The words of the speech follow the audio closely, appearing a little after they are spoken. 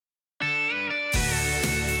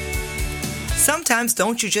Sometimes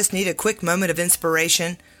don't you just need a quick moment of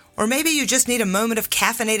inspiration? Or maybe you just need a moment of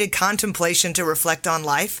caffeinated contemplation to reflect on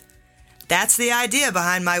life? That's the idea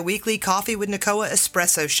behind my weekly Coffee with Nakoa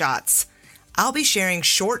Espresso shots. I'll be sharing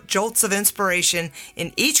short jolts of inspiration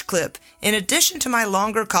in each clip in addition to my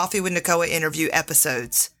longer Coffee with Nakoa interview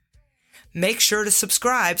episodes. Make sure to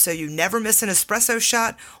subscribe so you never miss an espresso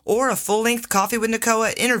shot or a full-length Coffee with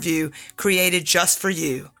Nakoa interview created just for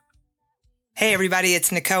you. Hey everybody, it's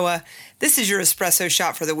Nakoa. This is your espresso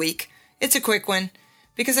shot for the week. It's a quick one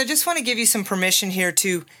because I just want to give you some permission here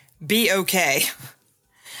to be okay.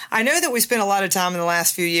 I know that we spent a lot of time in the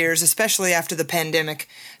last few years, especially after the pandemic,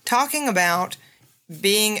 talking about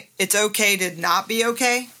it's okay to not be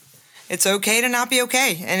okay. It's okay to not be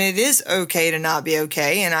okay, and it is okay to not be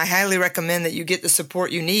okay, and I highly recommend that you get the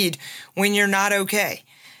support you need when you're not okay.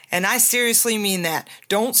 And I seriously mean that.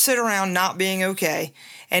 Don't sit around not being okay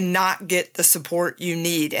and not get the support you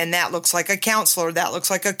need. And that looks like a counselor, that looks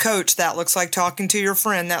like a coach, that looks like talking to your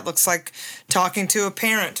friend, that looks like talking to a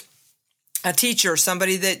parent, a teacher,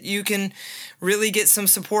 somebody that you can really get some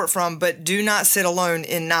support from, but do not sit alone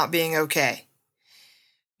in not being okay.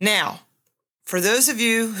 Now, for those of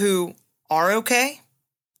you who are okay,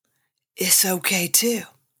 it's okay too.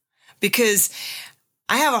 Because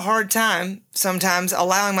I have a hard time sometimes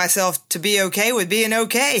allowing myself to be okay with being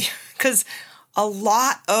okay. Because a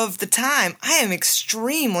lot of the time I am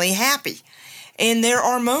extremely happy. And there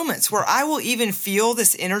are moments where I will even feel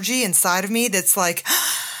this energy inside of me that's like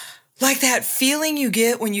that feeling you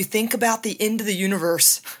get when you think about the end of the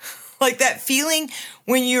universe. Like that feeling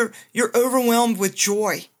when you're overwhelmed with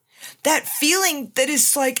joy. That feeling that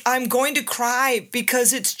is like, I'm going to cry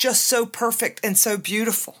because it's just so perfect and so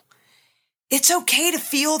beautiful. It's okay to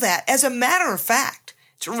feel that. As a matter of fact,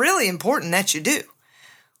 it's really important that you do.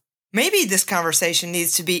 Maybe this conversation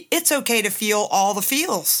needs to be, it's okay to feel all the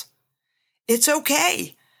feels. It's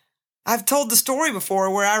okay. I've told the story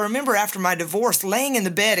before where I remember after my divorce laying in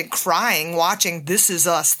the bed and crying watching This Is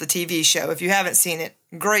Us, the TV show. If you haven't seen it,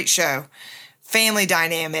 great show. Family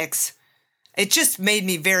dynamics. It just made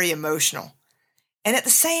me very emotional. And at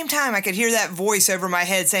the same time, I could hear that voice over my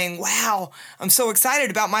head saying, wow, I'm so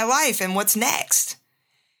excited about my life and what's next.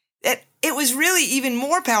 It was really even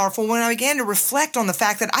more powerful when I began to reflect on the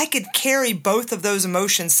fact that I could carry both of those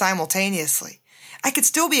emotions simultaneously. I could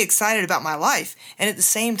still be excited about my life and at the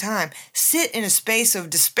same time sit in a space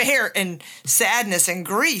of despair and sadness and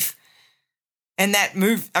grief. And that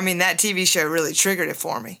TV show really triggered it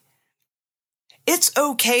for me. It's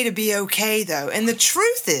okay to be okay, though. And the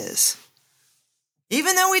truth is,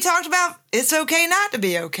 even though we talked about it's okay not to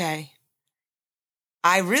be okay,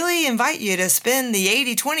 I really invite you to spend the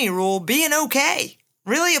 80-20 rule being okay.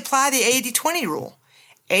 Really apply the 80-20 rule.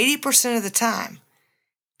 80% of the time,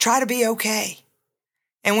 try to be okay.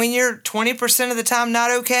 And when you're 20% of the time not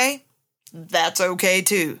okay, that's okay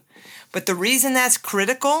too. But the reason that's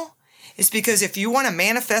critical is because if you want to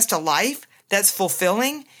manifest a life that's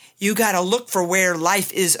fulfilling, you got to look for where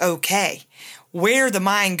life is okay. Where the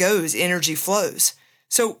mind goes, energy flows.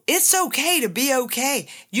 So it's okay to be okay.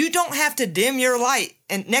 You don't have to dim your light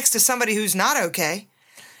and next to somebody who's not okay.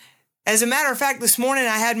 As a matter of fact, this morning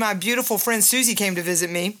I had my beautiful friend Susie came to visit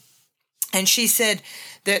me, and she said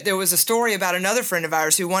that there was a story about another friend of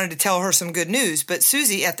ours who wanted to tell her some good news, but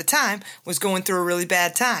Susie at the time was going through a really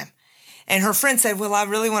bad time. And her friend said, well, I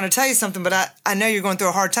really want to tell you something, but I know you're going through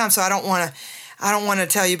a hard time, so I don't want to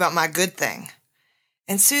tell you about my good thing.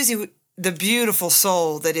 And Susie, the beautiful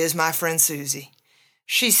soul that is my friend Susie,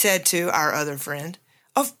 she said to our other friend,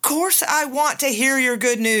 of course I want to hear your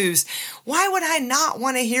good news. Why would I not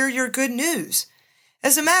want to hear your good news?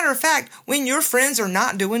 As a matter of fact, when your friends are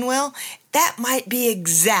not doing well, that might be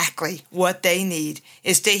exactly what they need,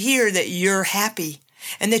 is to hear that you're happy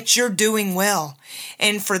and that you're doing well.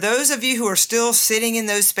 And for those of you who are still sitting in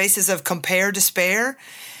those spaces of compare despair,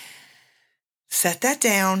 set that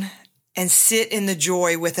down and sit in the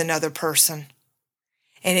joy with another person.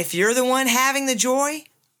 And if you're the one having the joy,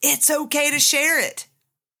 it's okay to share it.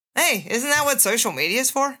 Hey, isn't that what social media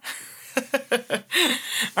is for?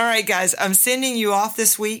 All right, guys, I'm sending you off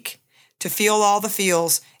this week to feel all the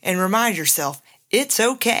feels and remind yourself it's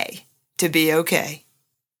okay to be okay.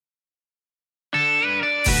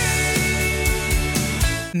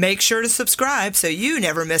 Make sure to subscribe so you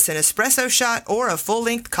never miss an espresso shot or a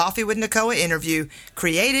full-length Coffee with Nakoa interview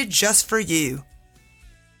created just for you.